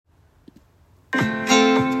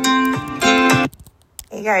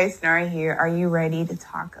Hey guys, Nora here. Are you ready to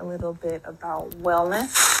talk a little bit about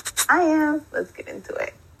wellness? I am. Let's get into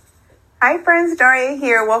it. Hi friends, Nora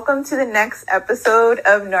here. Welcome to the next episode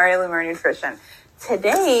of Nora Lemur Nutrition.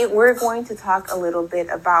 Today, we're going to talk a little bit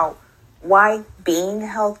about why being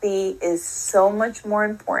healthy is so much more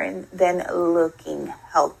important than looking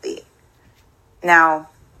healthy. Now,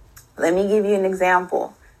 let me give you an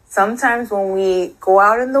example. Sometimes when we go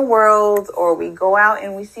out in the world or we go out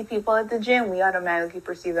and we see people at the gym, we automatically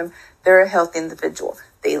perceive them, they're a healthy individual.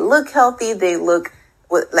 They look healthy. They look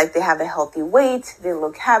like they have a healthy weight. They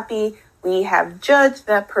look happy. We have judged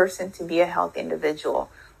that person to be a healthy individual.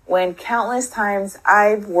 When countless times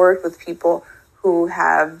I've worked with people who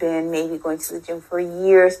have been maybe going to the gym for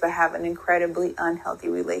years, but have an incredibly unhealthy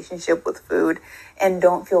relationship with food and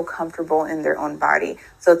don't feel comfortable in their own body.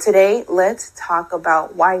 So today, let's talk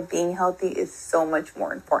about why being healthy is so much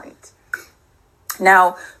more important.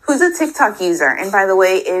 Now, who's a TikTok user? And by the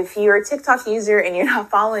way, if you're a TikTok user and you're not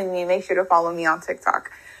following me, make sure to follow me on TikTok.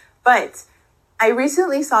 But I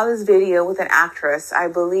recently saw this video with an actress. I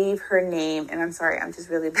believe her name, and I'm sorry, I'm just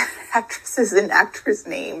really bad at actresses and actress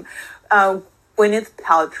name, Gwyneth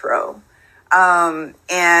Paltrow.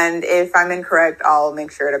 And if I'm incorrect, I'll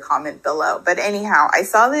make sure to comment below. But anyhow, I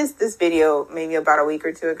saw this video maybe about a week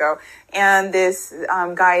or two ago, and this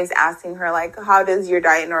guy is asking her, like, how does your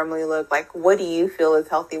diet normally look? Like, what do you feel is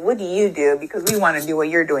healthy? What do you do? Because we want to do what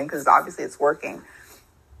you're doing because obviously it's working.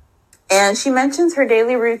 And she mentions her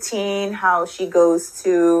daily routine, how she goes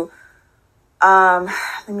to,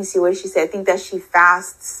 let me see what she said. I think that she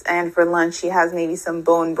fasts, and for lunch she has maybe some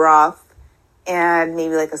bone broth and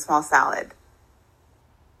maybe like a small salad.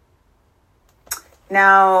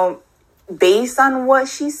 Now, based on what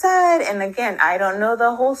she said, and again, I don't know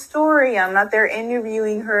the whole story. I'm not there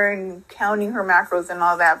interviewing her and counting her macros and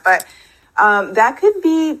all that, but that could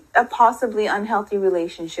be a possibly unhealthy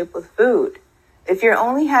relationship with food. If you're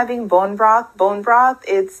only having bone broth,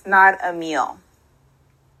 it's not a meal.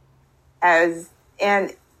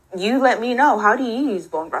 And you let me know, how do you use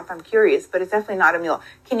bone broth? I'm curious, but it's definitely not a meal.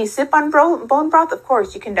 Can you sip on bone broth? Of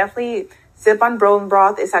course, you can definitely sip on bone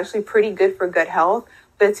broth. It's actually pretty good for gut health,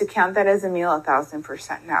 but to count that as a meal,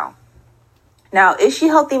 1,000% no. Now, is she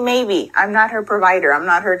healthy? Maybe. I'm not her provider. I'm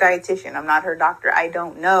not her dietitian. I'm not her doctor. I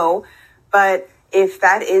don't know. But if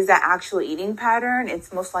that is the actual eating pattern,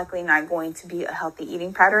 it's most likely not going to be a healthy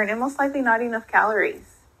eating pattern and most likely not enough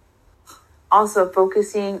calories. Also,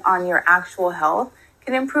 focusing on your actual health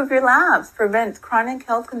can improve your labs, prevent chronic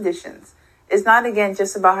health conditions. It's not, again,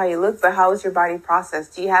 just about how you look, but how is your body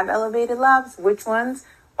processed? Do you have elevated labs? Which ones?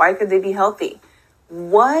 Why could they be healthy?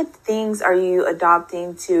 What things are you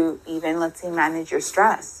adopting to even, let's say, manage your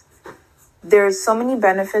stress? There's so many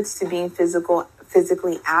benefits to being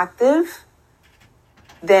physically active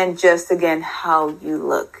than just, again, how you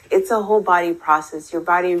look. It's a whole body process. Your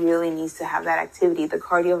body really needs to have that activity, the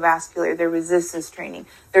cardiovascular, the resistance training.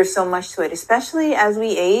 There's so much to it, especially as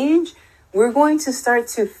we age. We're going to start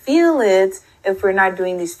to feel it if we're not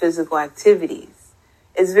doing these physical activities.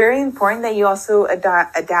 It's very important that you also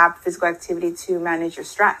adapt physical activity to manage your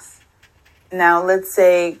stress. Now, let's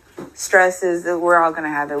say stress is that we're all going to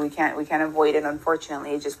have it. We can't avoid it,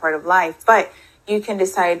 unfortunately. It's just part of life. But you can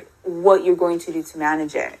decide what you're going to do to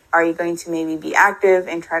manage it. Are you going to maybe be active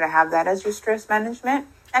and try to have that as your stress management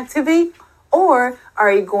activity? Or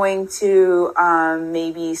are you going to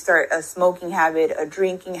maybe start a smoking habit, a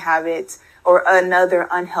drinking habit, or another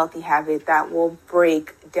unhealthy habit that will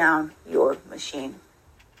break down your machine?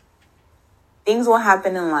 Things will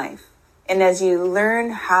happen in life. And as you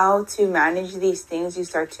learn how to manage these things, you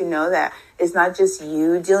start to know that it's not just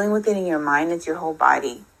you dealing with it in your mind, it's your whole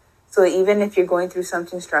body. So even if you're going through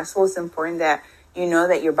something stressful, it's important that you know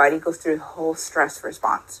that your body goes through a whole stress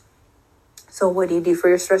response. So what do you do for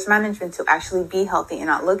your stress management to actually be healthy and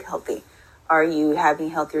not look healthy? Are you having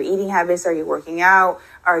healthier eating habits? Are you working out?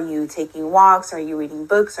 Are you taking walks? Are you reading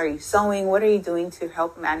books? Are you sewing? What are you doing to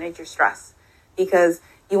help manage your stress? Because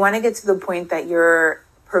you want to get to the point that you're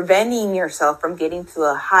preventing yourself from getting to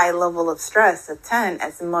a high level of stress, a 10,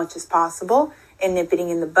 as much as possible, and nipping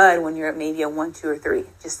in the bud when you're at maybe a 1, 2, or 3.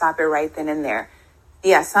 Just stop it right then and there.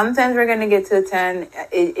 Yeah, sometimes we're going to get to a 10.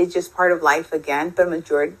 It's just part of life again. But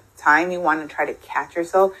majority of the time, you want to try to catch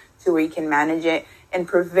yourself to where you can manage it and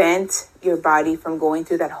prevent your body from going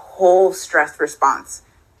through that whole stress response.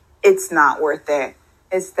 It's not worth it.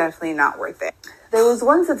 It's definitely not worth it. There was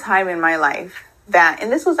once a time in my life that,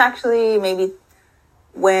 and this was actually maybe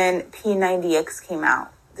when P90X came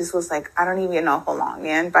out. This was like, I don't even know how long.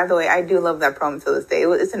 And by the way, I do love that program to this day. It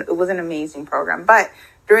was an amazing program. But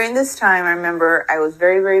during this time, I remember I was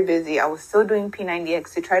very, very busy. I was still doing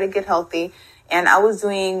P90X to try to get healthy. And I was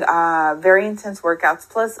doing very intense workouts,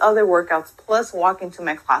 plus other workouts, plus walking to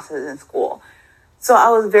my classes in school. So I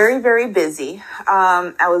was very, very busy.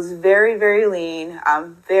 I was very, very lean.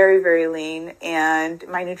 Very, very lean. And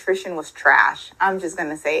my nutrition was trash. I'm just going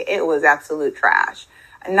to say it was absolute trash.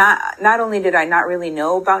 Not only did I not really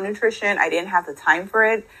know about nutrition, I didn't have the time for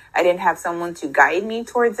it. I didn't have someone to guide me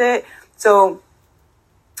towards it. So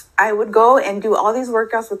I would go and do all these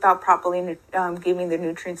workouts without properly giving the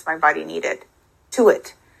nutrients my body needed to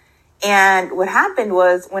it. And what happened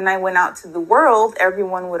was when I went out to the world,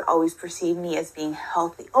 everyone would always perceive me as being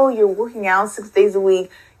healthy. Oh, you're working out 6 days a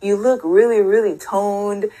week. You look really, really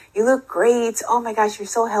toned. You look great. Oh my gosh, you're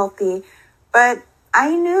so healthy. But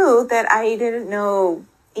I knew that I didn't know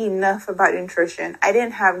enough about nutrition. I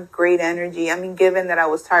didn't have great energy. I mean, given that I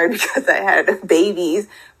was tired because I had babies,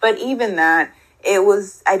 but even that,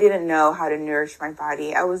 I didn't know how to nourish my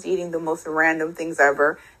body. I was eating the most random things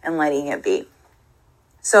ever and letting it be.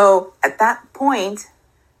 So at that point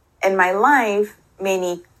in my life,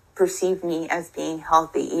 many perceived me as being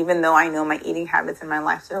healthy, even though I know my eating habits and my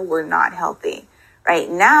lifestyle were not healthy. Right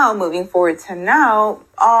now, moving forward to now,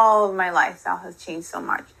 all of my lifestyle has changed so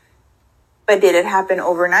much. But did it happen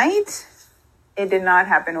overnight? It did not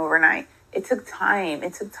happen overnight. It took time.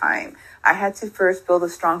 I had to first build a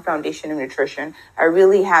strong foundation of nutrition. I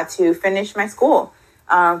really had to finish my school,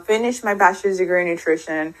 finish my bachelor's degree in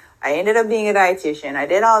nutrition. I ended up being a dietitian. I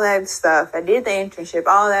did all that stuff. I did the internship,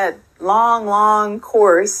 all that long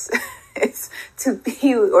course to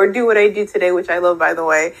be or do what I do today, which I love, by the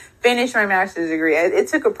way, finish my master's degree. It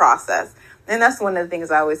took a process. And that's one of the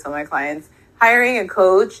things I always tell my clients. Hiring a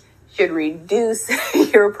coach should reduce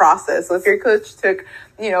your process. So if your coach took,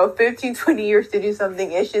 15, 20 years to do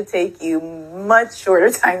something, it should take you much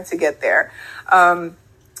shorter time to get there.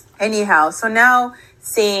 Anyhow, so now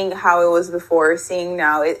seeing how it was before, seeing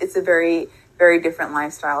now, it's a very, very different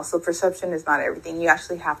lifestyle. So perception is not everything. You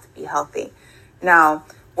actually have to be healthy. Now,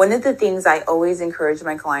 one of the things I always encourage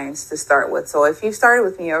my clients to start with. So if you've started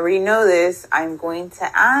with me, you already know this. I'm going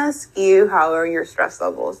to ask you, how are your stress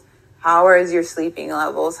levels? How is your sleeping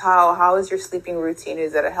levels? How is your sleeping routine?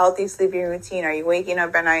 Is it a healthy sleeping routine? Are you waking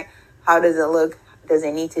up at night? How does it look? Does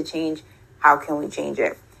it need to change? How can we change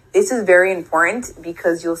it? This is very important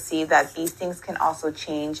because you'll see that these things can also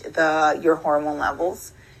change your hormone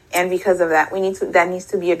levels. And because of that, that needs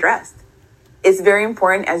to be addressed. It's very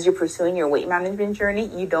important as you're pursuing your weight management journey,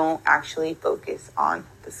 you don't actually focus on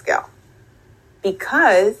the scale.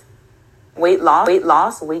 Because weight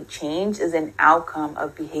loss, weight change is an outcome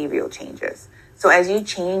of behavioral changes. So as you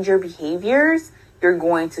change your behaviors, you're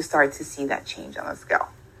going to start to see that change on the scale.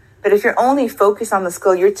 But if you're only focused on the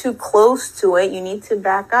scale, you're too close to it. You need to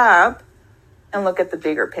back up and look at the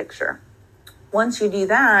bigger picture. Once you do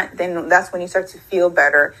that, then that's when you start to feel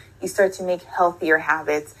better. You start to make healthier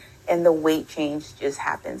habits, and the weight change just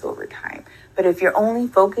happens over time. But if you're only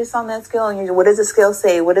focused on that scale, and what does the scale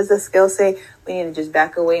say? What does the scale say? We need to just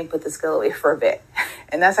back away and put the scale away for a bit.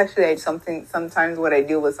 And that's actually sometimes what I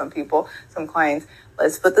do with some people, some clients.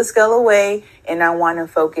 Let's put the scale away, and I want to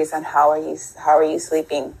focus on how are you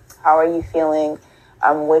sleeping? How are you feeling?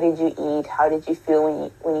 What did you eat? How did you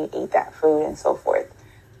feel when you ate that food and so forth?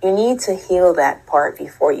 You need to heal that part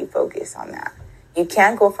before you focus on that. You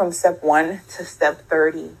can't go from step 1 to step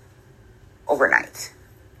 30 overnight.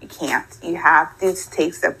 You can't. You have to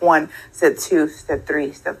take step 1, step 2, step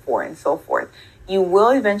 3, step 4, and so forth. You will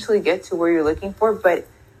eventually get to where you're looking for, but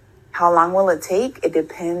how long will it take? It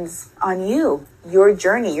depends on you, your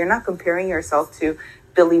journey. You're not comparing yourself to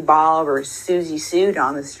Billy Bob or Susie Sue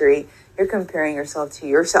down the street. You're comparing yourself to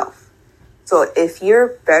yourself. So if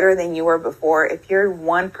you're better than you were before, if you're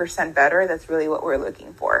 1% better, that's really what we're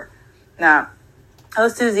looking for. Now,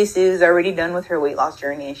 Susie Sue's already done with her weight loss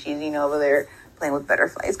journey, and she's, over there playing with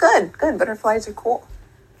butterflies. Good. Butterflies are cool.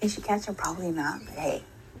 Can she catch them? Probably not. But hey,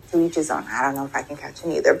 to each his own. I don't know if I can catch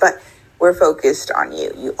them either. But we're focused on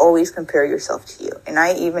you. You always compare yourself to you. And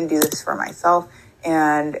I even do this for myself.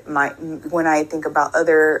 And when I think about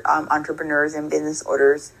other entrepreneurs and business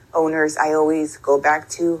owners, I always go back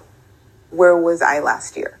to, where was I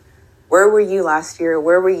last year? Where were you last year?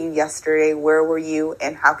 Where were you yesterday? Where were you?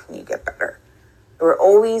 And how can you get better? We're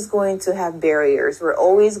always going to have barriers. We're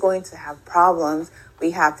always going to have problems.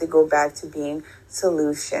 We have to go back to being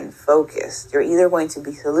solution focused. You're either going to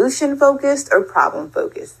be solution focused or problem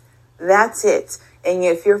focused. That's it. And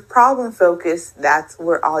if you're problem focused, that's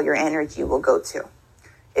where all your energy will go to.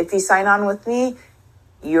 If you sign on with me,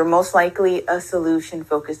 you're most likely a solution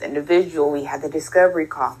focused individual. We had the discovery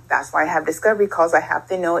call. That's why I have discovery calls. I have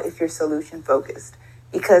to know if you're solution focused,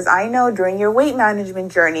 because I know during your weight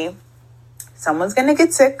management journey, someone's going to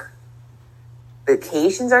get sick.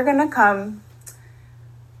 Vacations are going to come.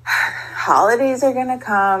 Holidays are going to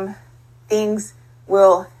come. Things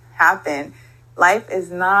will happen. Life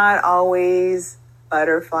is not always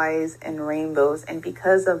butterflies and rainbows. And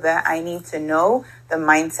because of that, I need to know the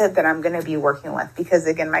mindset that I'm going to be working with. Because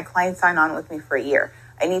again, my clients sign on with me for a year.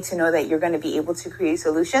 I need to know that you're going to be able to create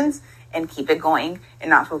solutions and keep it going and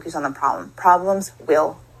not focus on the problem. Problems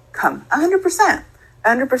will come 100%.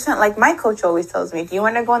 100%. Like my coach always tells me, do you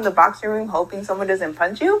want to go in the boxing ring hoping someone doesn't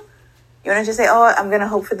punch you? You want to just say, oh, I'm going to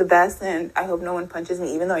hope for the best and I hope no one punches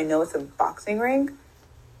me, even though I know it's a boxing ring?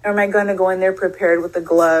 Or am I going to go in there prepared with the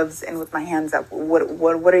gloves and with my hands up? What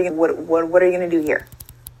are you going to do here?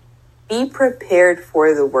 Be prepared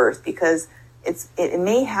for the worst, because it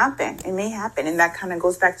may happen. It may happen. And that kind of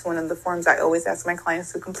goes back to one of the forms I always ask my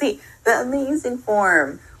clients to complete, the amazing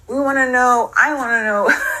form. I want to know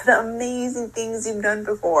the amazing things you've done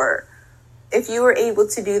before. If you were able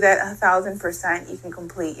to do that 1,000%, you can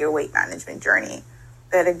complete your weight management journey.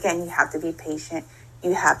 But again, you have to be patient.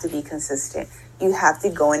 You have to be consistent. You have to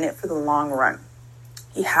go in it for the long run.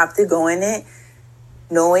 You have to go in it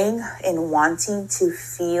knowing and wanting to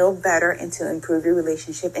feel better and to improve your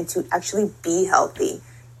relationship and to actually be healthy.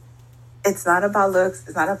 It's not about looks.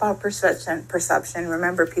 It's not about perception.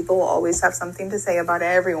 Remember, people will always have something to say about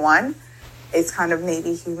everyone. It's kind of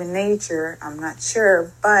maybe human nature. I'm not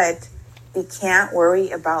sure, but we can't worry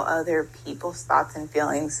about other people's thoughts and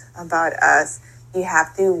feelings about us. You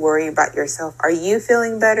have to worry about yourself. Are you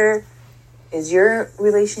feeling better? Is your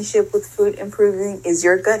relationship with food improving? Is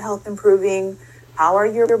your gut health improving? How are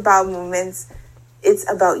your bowel movements? It's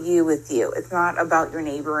about you with you. It's not about your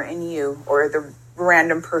neighbor and you or the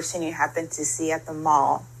random person you happen to see at the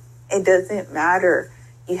mall. It doesn't matter.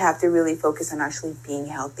 You have to really focus on actually being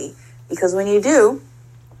healthy, because when you do,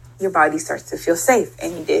 your body starts to feel safe.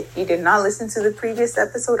 And you did not listen to the previous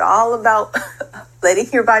episode all about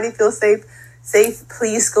letting your body feel safe.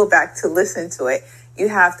 Please go back to listen to it. You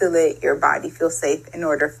have to let your body feel safe in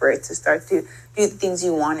order for it to start to do the things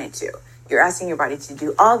you want it to. You're asking your body to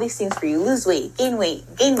do all these things for you: lose weight,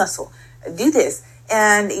 gain muscle, do this,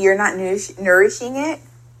 and you're not nourishing it.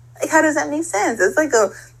 Like, how does that make sense? It's like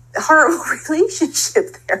a horrible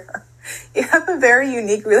relationship there. You have a very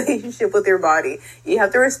unique relationship with your body. You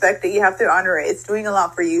have to respect it. You have to honor it. It's doing a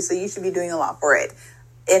lot for you, so you should be doing a lot for it.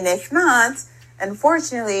 And if not,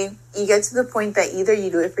 unfortunately, you get to the point that either you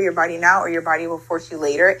do it for your body now or your body will force you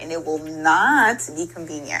later, and it will not be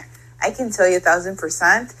convenient. I can tell you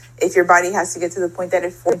 1,000%, if your body has to get to the point that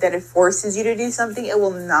it forces you to do something, it will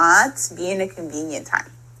not be in a convenient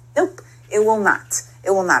time. Nope, it will not. It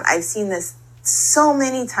will not. I've seen this so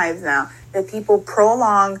many times now, that people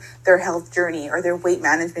prolong their health journey or their weight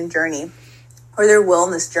management journey or their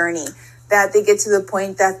wellness journey, that they get to the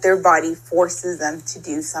point that their body forces them to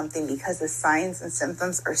do something because the signs and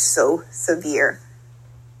symptoms are so severe.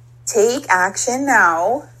 Take action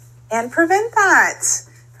now and prevent that.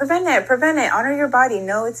 Prevent it. Honor your body.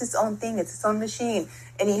 Know it's its own thing. It's its own machine.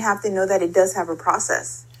 And you have to know that it does have a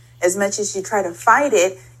process. As much as you try to fight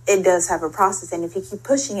it, it does have a process. And if you keep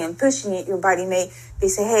pushing it, your body may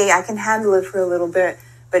say, hey, I can handle it for a little bit.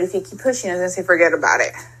 But if you keep pushing it, then say, forget about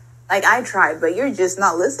it. Like, I tried, but you're just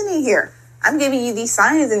not listening here. I'm giving you these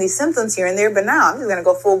signs and these symptoms here and there, but now I'm just going to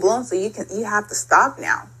go full blown. So you have to stop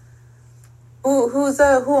now. Who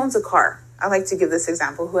owns a car? I like to give this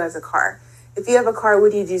example. Who has a car? If you have a car,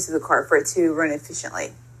 what do you do to the car for it to run efficiently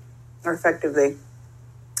or effectively?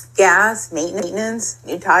 Gas, maintenance,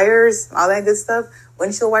 new tires, all that good stuff,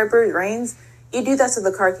 windshield wipers, rains. You do that so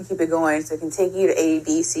the car can keep it going, so it can take you to A,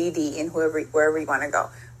 B, C, D, and wherever you want to go.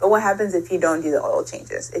 But what happens if you don't do the oil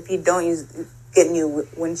changes? If you don't get new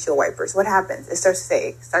windshield wipers, what happens? It starts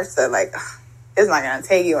to like, it's not going to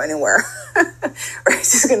take you anywhere. Or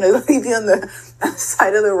it's just going to leave you on the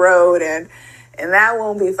side of the road, and that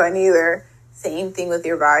won't be fun either. Same thing with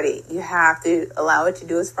your body. You have to allow it to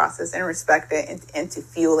do its process and respect it and to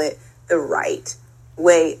fuel it the right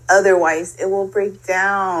way. Otherwise, it will break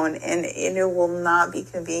down and it will not be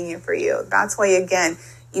convenient for you. That's why, again,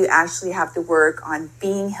 you actually have to work on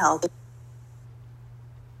being healthy.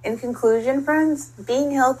 In conclusion, friends,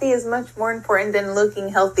 being healthy is much more important than looking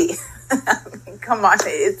healthy. I mean, come on,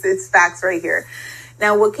 it's facts right here.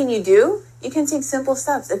 Now, what can you do? You can take simple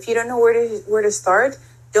steps. If you don't know where to start,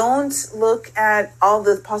 don't look at all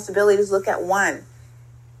the possibilities. Look at one.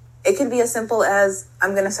 It could be as simple as,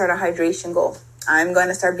 I'm going to start a hydration goal. I'm going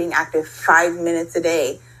to start being active 5 minutes a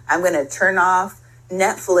day. I'm going to turn off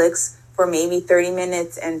Netflix for maybe 30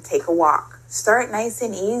 minutes and take a walk. Start nice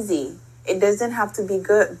and easy. It doesn't have to be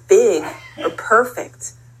big or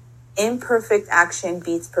perfect. Imperfect action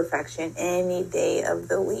beats perfection any day of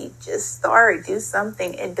the week. Just start, do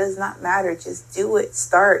something. It does not matter. Just do it.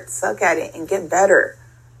 Start, suck at it, and get better.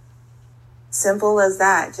 Simple as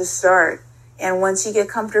that. Just start. And once you get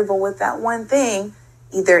comfortable with that one thing,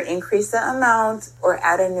 either increase the amount or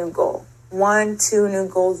add a new goal. 1, 2 new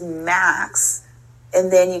goals max.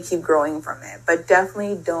 And then you keep growing from it. But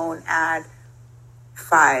definitely don't add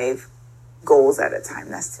 5 goals at a time.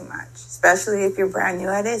 That's too much. Especially if you're brand new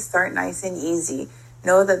at it, start nice and easy.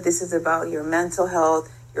 Know that this is about your mental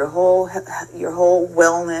health, your whole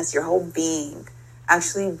wellness, your whole being.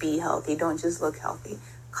 Actually be healthy. Don't just look healthy.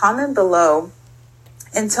 Comment below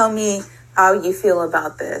and tell me how you feel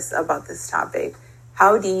about this topic.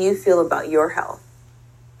 How do you feel about your health?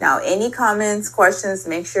 Now, any comments, questions,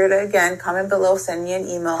 make sure to, again, comment below, send me an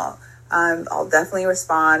email. I'll definitely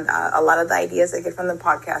respond. A lot of the ideas I get from the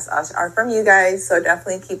podcast are from you guys, so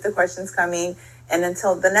definitely keep the questions coming. And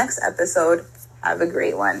until the next episode, have a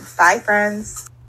great one. Bye, friends.